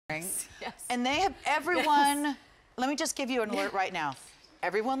Yes. And they have everyone, let me just give you an alert right now.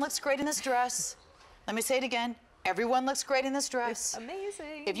 Everyone looks great in this dress. Let me say it again. Everyone looks great in this dress. It's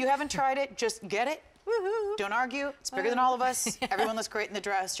amazing. If you haven't tried it, just get it. Woohoo. Don't argue. It's bigger than all of us. Everyone looks great in the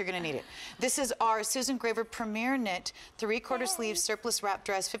dress. You're going to need it. This is our Susan Graver Premier Knit 3/4 sleeve surplice wrap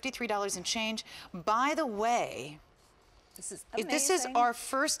dress, $53 and change. By the way, this is amazing. this is our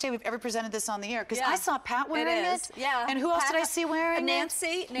first day we've ever presented this on the air, because I saw Pat wearing it. Yeah. And who else did I see wearing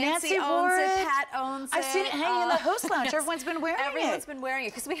Nancy. it? Nancy owns it. Pat owns it. I've seen it hanging in the host lounge. Yes. Everyone's been wearing it. Everyone's been wearing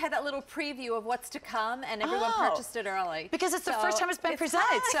it because we had that little preview of what's to come, and everyone purchased it early. Because it's the first time it's been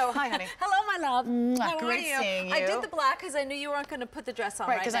presented. So hi, honey. Hello, my love. How Great are you? seeing you. I did the black because I knew you weren't going to put the dress on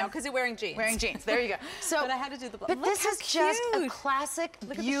right now because you're wearing jeans. Wearing jeans. There you go. So, but I had to do the black. But this is just a classic,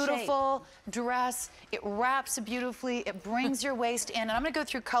 beautiful dress. It wraps beautifully. It brings your waist in. And I'm going to go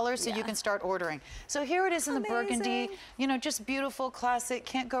through colors so you can start ordering. So here it is in the burgundy. You know, just beautiful, classic.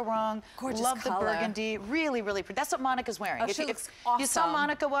 Can't go wrong. Gorgeous Love color. the burgundy. Really, really pretty. That's what Monica's wearing. Oh, she looks awesome. You saw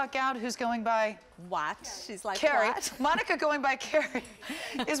Monica walk out, who's going by? What? She's like Carrie. what? Monica going by Carrie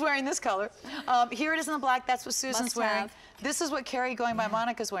is wearing this color. Here it is in the black. That's what Susan's wearing. This is what Carrie going by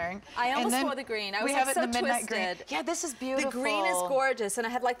Monica's wearing. I almost wore the green. I was have it so in the midnight twisted. green. Yeah, this is beautiful. The green is gorgeous, and I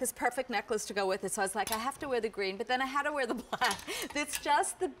had like this perfect necklace to go with it. So I was like, I have to wear the green, but then I had to wear the black. It's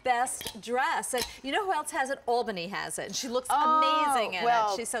just the best dress. And you know who else has it? Albany has it, and she looks amazing in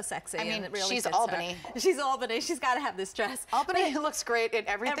it. She's so sexy. I mean, and it really she's fits Albany. her. She's Albany. She's got to have this dress. Albany looks great in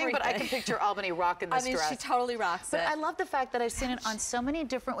everything, but I can picture Albany rocking this dress. She totally rocks it. But I love the fact that I've seen it on so many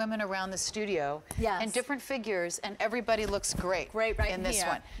different women around the studio and different figures, and everybody looks great. Great right in this here.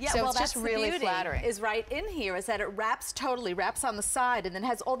 one. Yeah, so well, it's just really flattering. Is right in here is that it wraps wraps on the side, and then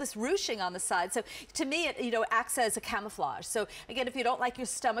has all this ruching on the side. So to me, it acts as a camouflage. So again, if you don't like your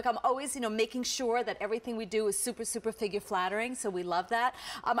stomach, I'm always making sure that everything we do is super figure flattering. So we love that.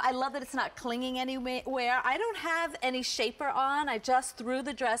 I love that it's not clinging anywhere. I don't have any shaper on. I just threw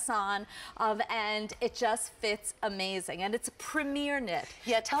the dress on, and it just fits amazing. And it's a Premier Knit.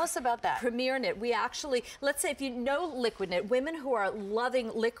 Yeah, tell us about that. Premier Knit. We actually, let's say if you know liquid knit, women who are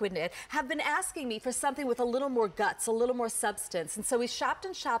loving liquid knit have been asking me for something with a little more guts, a little more substance. And so we shopped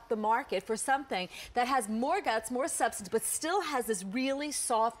the market for something that has more guts, more substance, but still has this really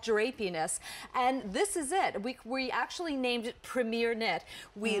soft drapiness. And this is it. We actually named it Premier Knit.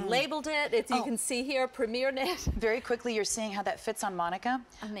 We labeled it. You can see here, Premier Knit. Very quickly, you're seeing how that fits on Monica.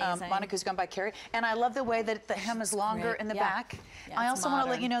 Amazing. Monica's gone by Carrie. And I love the way that the hem is longer in the back. Yeah, I also want to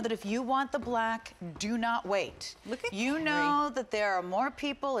let you know that if you want the black, do not wait. Look at You know that there are more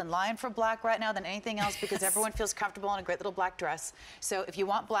people in line for black right now than anything else because everyone feels comfortable in a great little black dress. So if you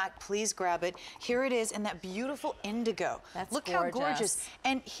want black, please grab it. Here it is in that beautiful indigo. Look how gorgeous.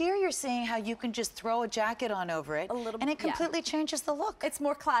 And here you're seeing how you can just throw a jacket on over it, and it completely changes the look. It's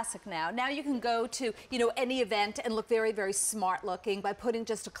more classic now. Now you can go to, any event and look very smart looking by putting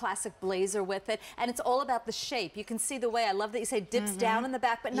just a classic blazer with it. And it's all about the shape. You can see the way, I love that you say dips down in the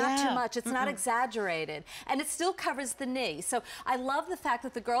back, but not too much. It's not exaggerated. And it still covers the knee. So I love the fact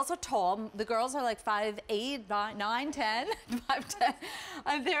that the girls are tall. The girls are like 5'8", 9, 10,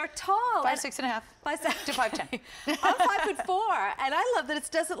 5'10". They're tall. 5'6.5" to 5'10". I'm 5'4", and I love that it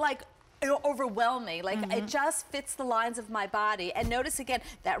doesn't overwhelm me. It just fits the lines of my body. And notice again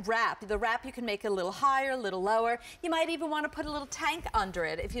that wrap. The wrap you can make a little higher, a little lower. You might even want to put a little tank under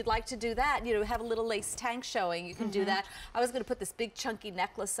it if you'd like to do that. Have a little lace tank showing. You can do that. I was going to put this big chunky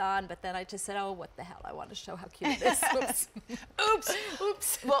necklace on, but then I just said, oh, what the hell? I want to show how cute it is. Oops. Oops.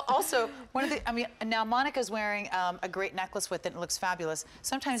 Oops. Well, also, now Monica's wearing a great necklace with it. And it looks fabulous.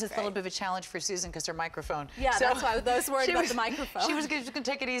 Sometimes it's a little bit of a challenge for Susan because her microphone. Yeah, so that's why I was worried about the microphone. She was going to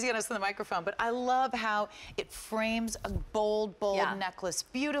take it easy on us on the microphone, but I love how it frames a bold necklace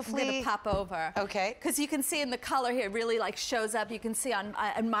beautifully. I'm going to pop over. Okay. Because you can see in the color here, it really shows up. You can see on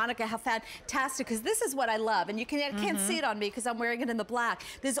Monica how fantastic, because this is what I love. And you can't see it on me because I'm wearing it in the black.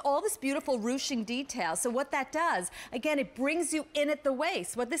 There's all this beautiful ruching detail. So what that does, again, it brings you in at the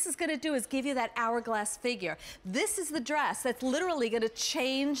waist. What this is going to do is give you that hourglass figure. This is the dress that's literally going to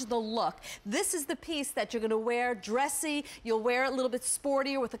change the look. This is the piece that you're going to wear dressy. You'll wear it a little bit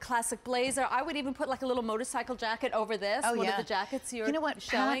sportier with a classic blazer. I would even put like a little motorcycle jacket over this. One of the jackets you're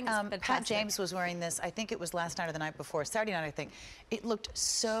showing. Pat James was wearing this, I think it was last night or the night before, Saturday night, I think. It looked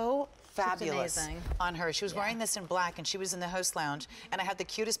so fabulous on her. She was wearing this in black, and she was in the host lounge, and I had the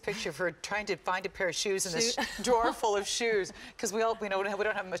cutest picture of her trying to find a pair of shoes in this drawer full of shoes, because we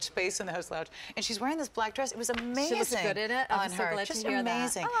don't have much space in the host lounge. And she's wearing this black dress. It was amazing. She looks good in it. On her. Just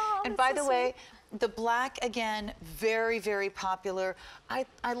amazing. And by the way, The black, again, very, very popular.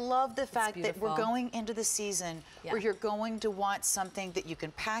 I love the fact that we're going into the season where you're going to want something that you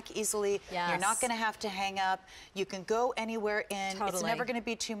can pack easily. Yes. You're not going to have to hang up. You can go anywhere in. Totally. It's never going to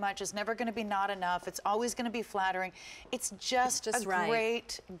be too much. It's never going to be not enough. It's always going to be flattering. It's just a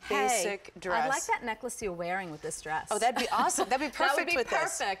great basic dress. I like that necklace you're wearing with this dress. Oh, that'd be awesome. That'd be perfect with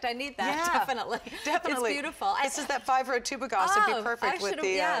this. That would be perfect. I need that. Yeah, definitely. Definitely. It's beautiful. This is that 5-row tubagoss. It'd be perfect with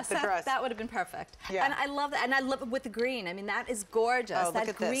the dress. That would have been perfect. Yeah. And I love that. And I love it with the green. I mean, that is gorgeous. Oh,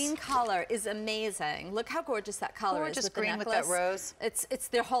 that green color is amazing. Look how gorgeous that color is with green the necklace. with that rose. It's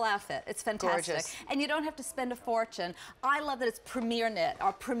their whole outfit. It's fantastic. Gorgeous. And you don't have to spend a fortune. I love that it's premier knit,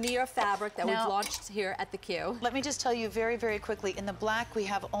 our premier fabric that we've launched here at the Q. Let me just tell you very, very quickly. In the black, we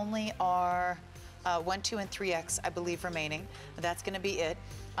have only our 1, 2, and 3X, I believe, remaining. That's going to be it.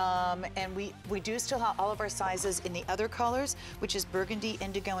 And we do still have all of our sizes in the other colors, which is burgundy,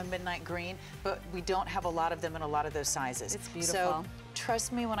 indigo, and midnight green, but we don't have a lot of them in a lot of those sizes. It's beautiful. So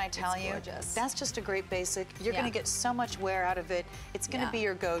trust me when I tell you, that's just a great basic. You're going to get so much wear out of it. It's going to be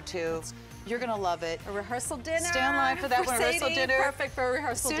your go-to. You're going to love it. A rehearsal dinner. Stay online for that one, rehearsal dinner. Perfect for a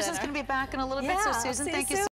rehersal dinner. Susan's going to be back in a little bit, so Susan, thank you so much.